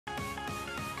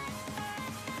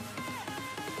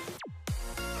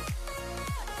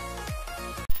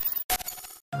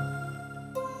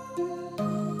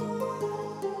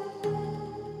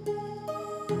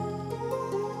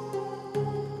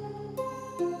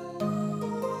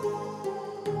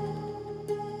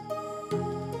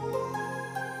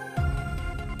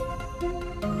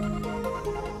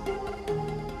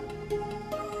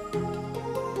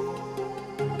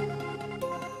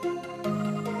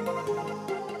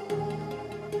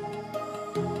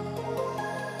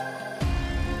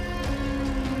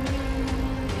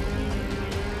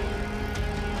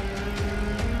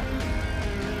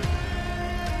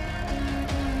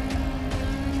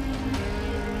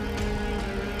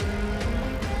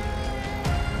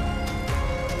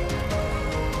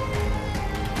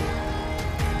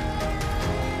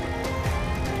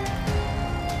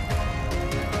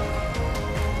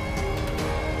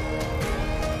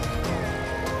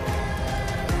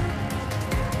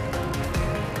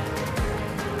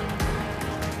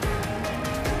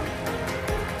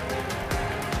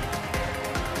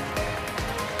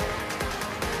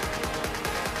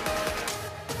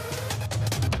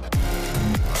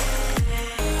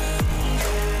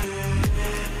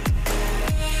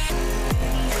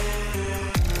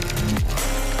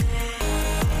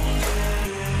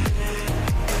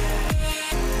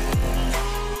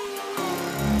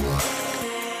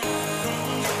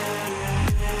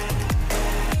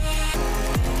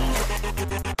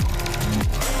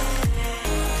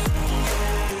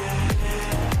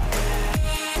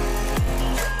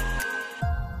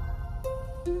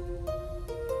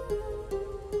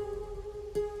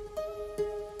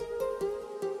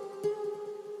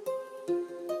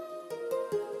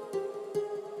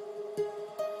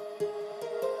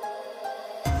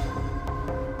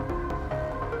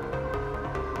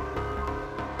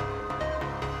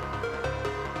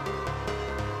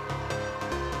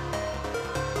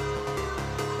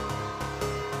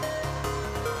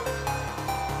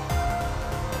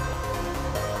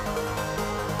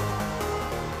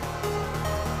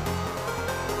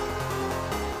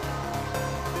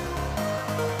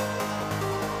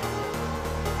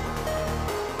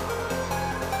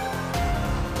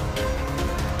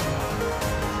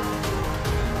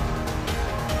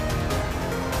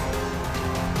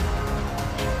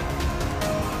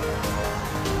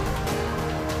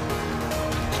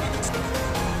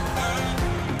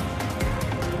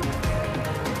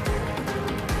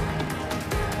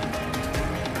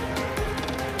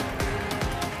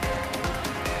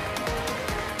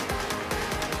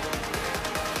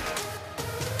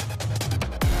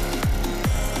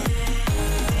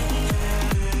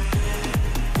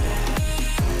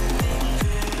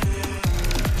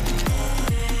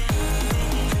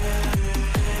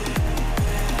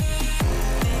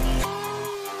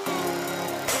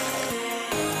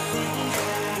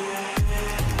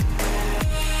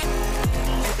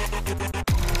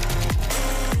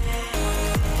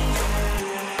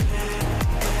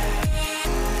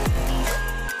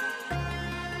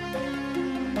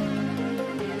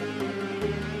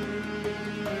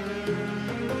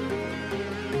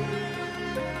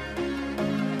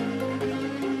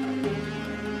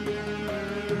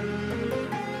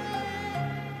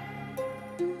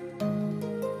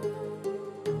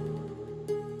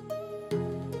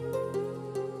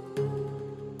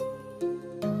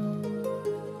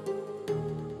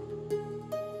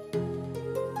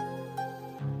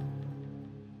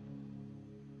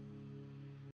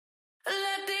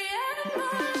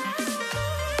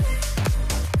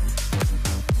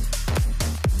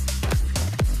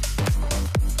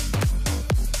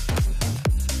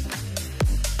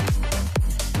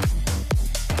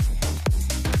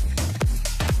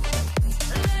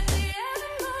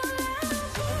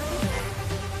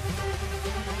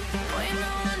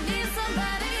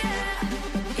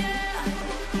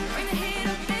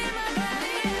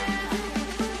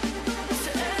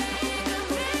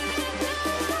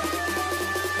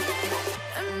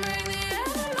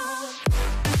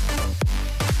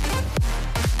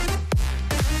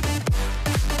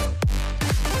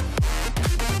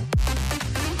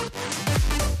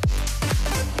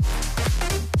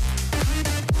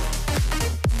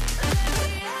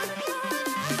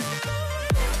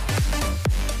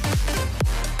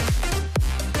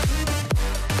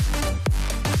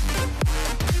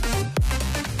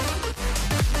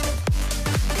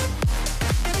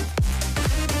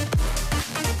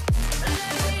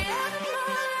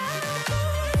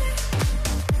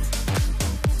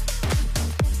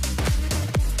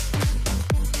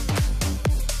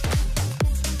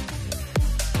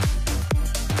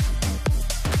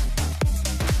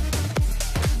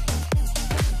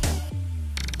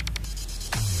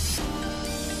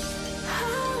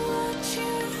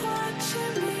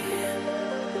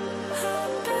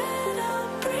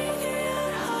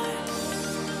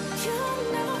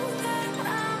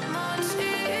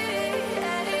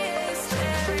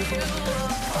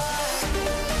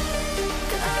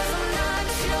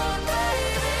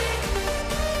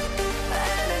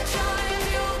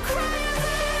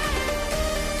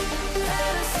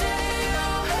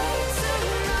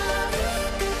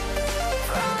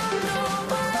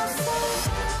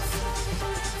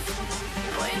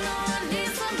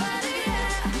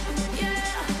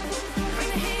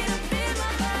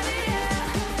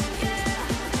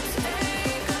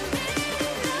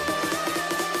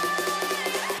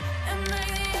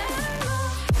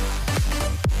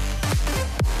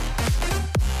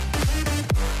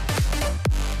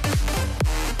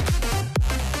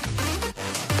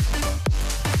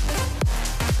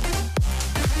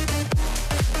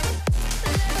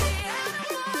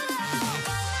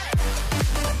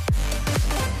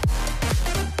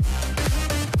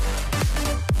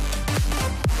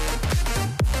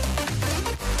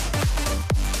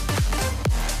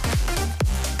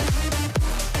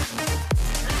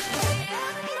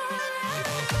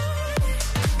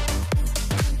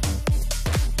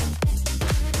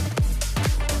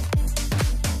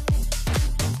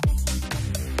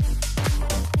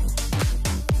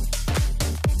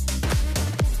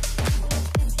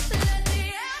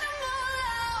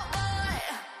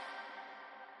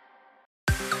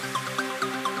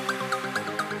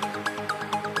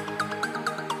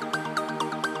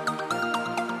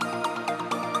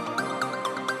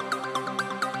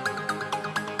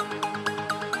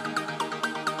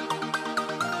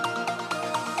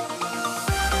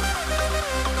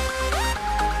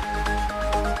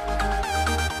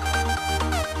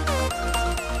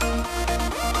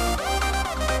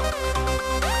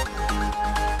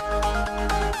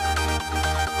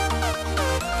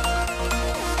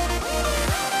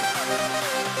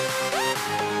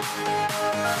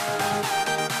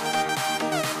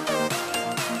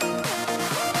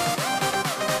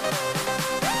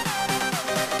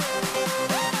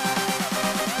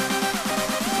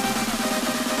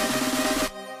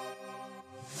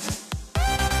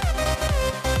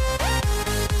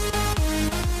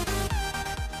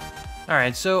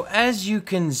Alright, so as you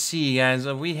can see, guys,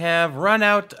 we have run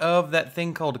out of that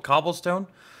thing called cobblestone.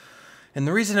 And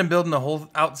the reason I'm building the whole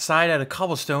outside out of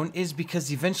cobblestone is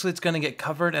because eventually it's going to get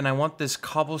covered, and I want this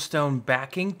cobblestone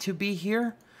backing to be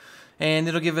here. And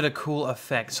it'll give it a cool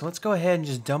effect. So let's go ahead and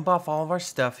just dump off all of our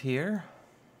stuff here.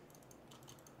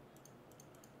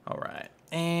 Alright,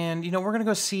 and you know, we're going to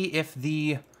go see if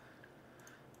the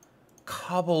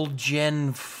Cobble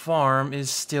Gen farm is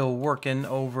still working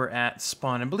over at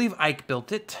Spawn. I believe Ike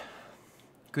built it.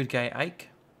 Good guy Ike.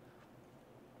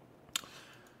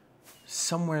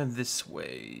 Somewhere this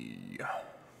way.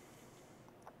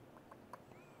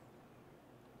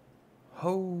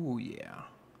 Oh yeah.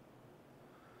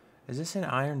 Is this an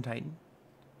Iron Titan?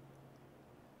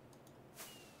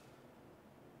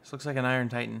 This looks like an Iron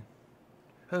Titan.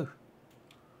 Oh.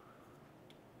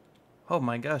 Oh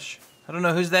my gosh. I don't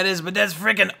know whose that is, but that's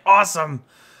freaking awesome.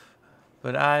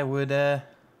 But I would, that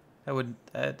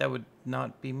would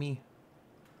not be me.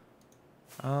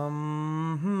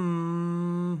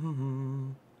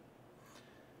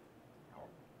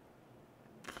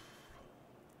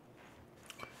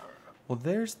 Well,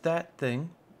 there's that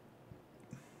thing.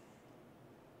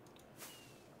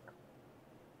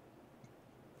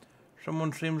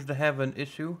 Someone seems to have an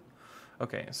issue.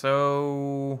 Okay,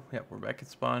 so, yeah, we're back at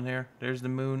spawn here. There's the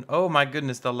moon. Oh my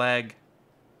goodness, the lag.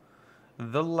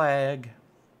 The lag.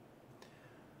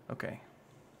 Okay.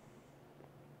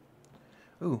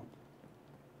 Ooh.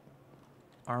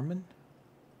 Armin?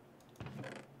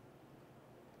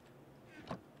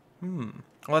 Well,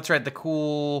 that's right, the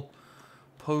cool,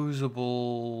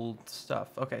 posable stuff.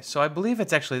 Okay, so I believe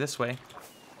it's actually this way.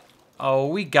 Oh,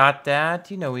 we got that.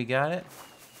 You know we got it.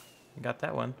 We got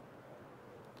that one.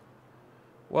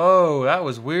 Whoa, that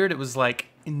was weird. It was like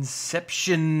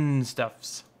Inception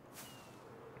stuffs.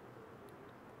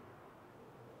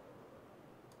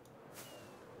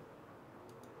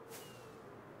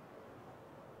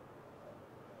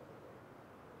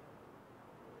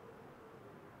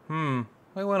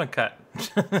 We want to cut.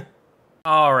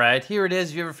 Alright, here it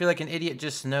is. If you ever feel like an idiot,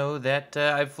 just know that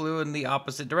I flew in the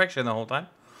opposite direction the whole time.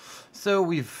 So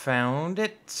we've found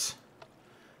it.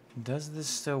 Does this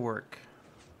still work?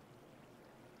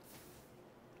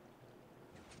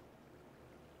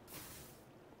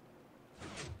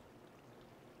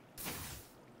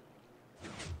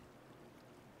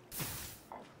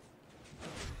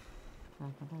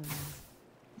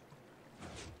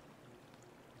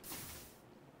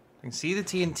 I can see the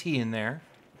TNT in there.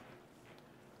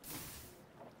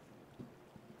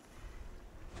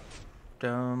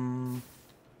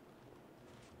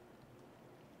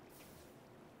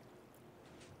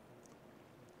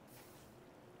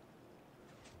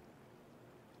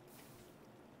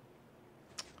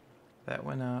 that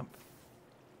went up.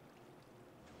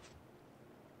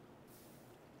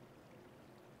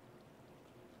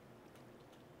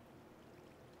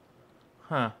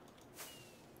 Huh.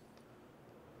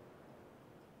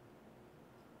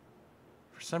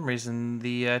 For some reason,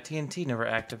 the TNT never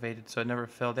activated, so it never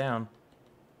fell down.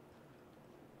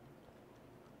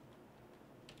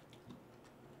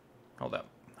 Hold up.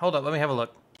 Hold up, let me have a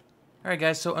look. Alright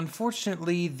guys, so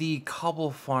unfortunately the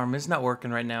cobble farm is not working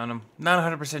right now, and I'm not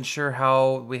 100% sure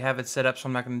how we have it set up, so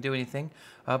I'm not going to do anything.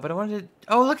 But I wanted to...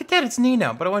 Oh, look at that, it's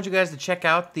Nina. But I wanted you guys to check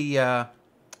out the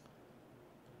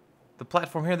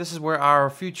platform here. This is where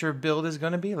our future build is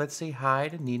going to be. Let's say hi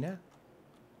to Nina.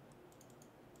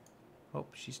 Oh,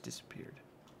 she's disappeared.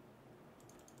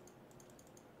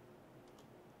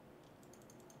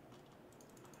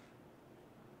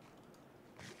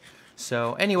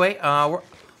 So anyway,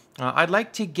 I'd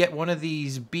like to get one of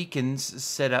these beacons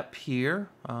set up here,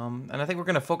 and I think we're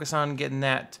going to focus on getting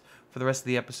that for the rest of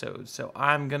the episode. So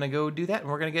I'm going to go do that, and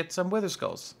we're going to get some wither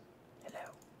skulls.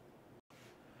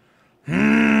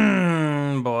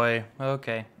 Hello. Boy.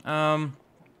 Okay.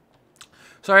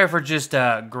 Sorry for just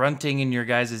grunting in your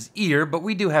guys' ear, but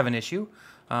we do have an issue.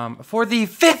 For the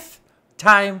 5th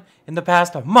time in the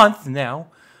past month now,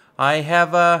 I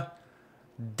have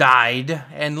died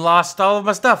and lost all of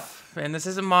my stuff. And this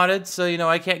isn't modded, so, you know,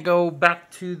 I can't go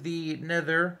back to the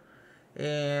nether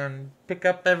and pick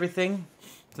up everything.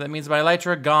 So that means my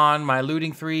elytra gone, my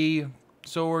looting 3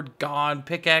 sword gone,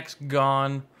 pickaxe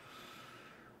gone.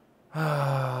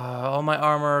 All my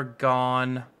armor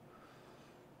gone.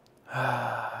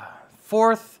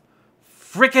 4th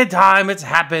frickin' time it's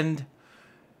happened.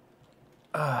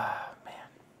 Man.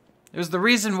 It was the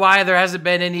reason why there hasn't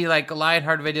been any, like,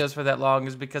 Lionheart videos for that long,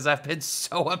 is because I've been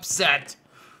so upset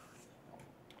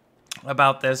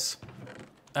about this.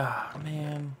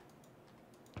 Man.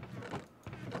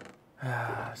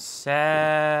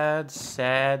 Sad,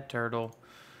 sad turtle.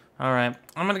 Alright,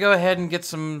 I'm gonna go ahead and get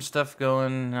some stuff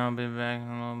going. I'll be back in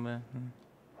a little bit.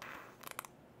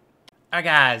 Alright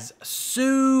guys,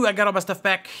 so I got all my stuff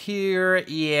back here.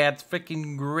 Yeah, it's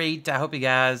freaking great. I hope you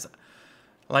guys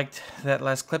liked that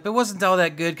last clip. It wasn't all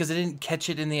that good because I didn't catch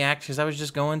it in the act because I was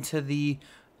just going to the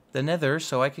nether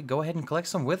so I could go ahead and collect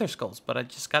some wither skulls, but I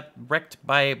just got wrecked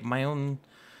by my own...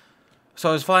 So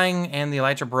I was flying and the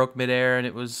elytra broke midair and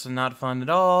it was not fun at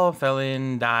all. Fell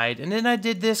in, died, and then I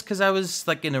did this because I was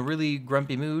like in a really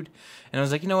grumpy mood, and I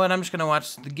was like, you know what, I'm just gonna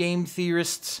watch the game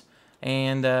theorists,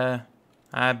 and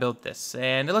I built this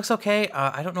and it looks okay.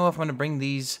 I don't know if I'm gonna bring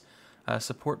these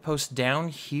support posts down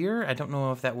here. I don't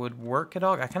know if that would work at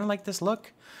all. I kind of like this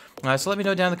look. So let me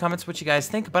know down in the comments what you guys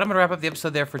think. But I'm going to wrap up the episode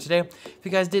there for today. If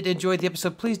you guys did enjoy the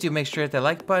episode, please do make sure to hit that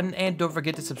like button. And don't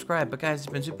forget to subscribe. But guys,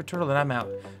 it's been Super Turtle and I'm out.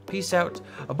 Peace out.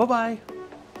 Bye-bye.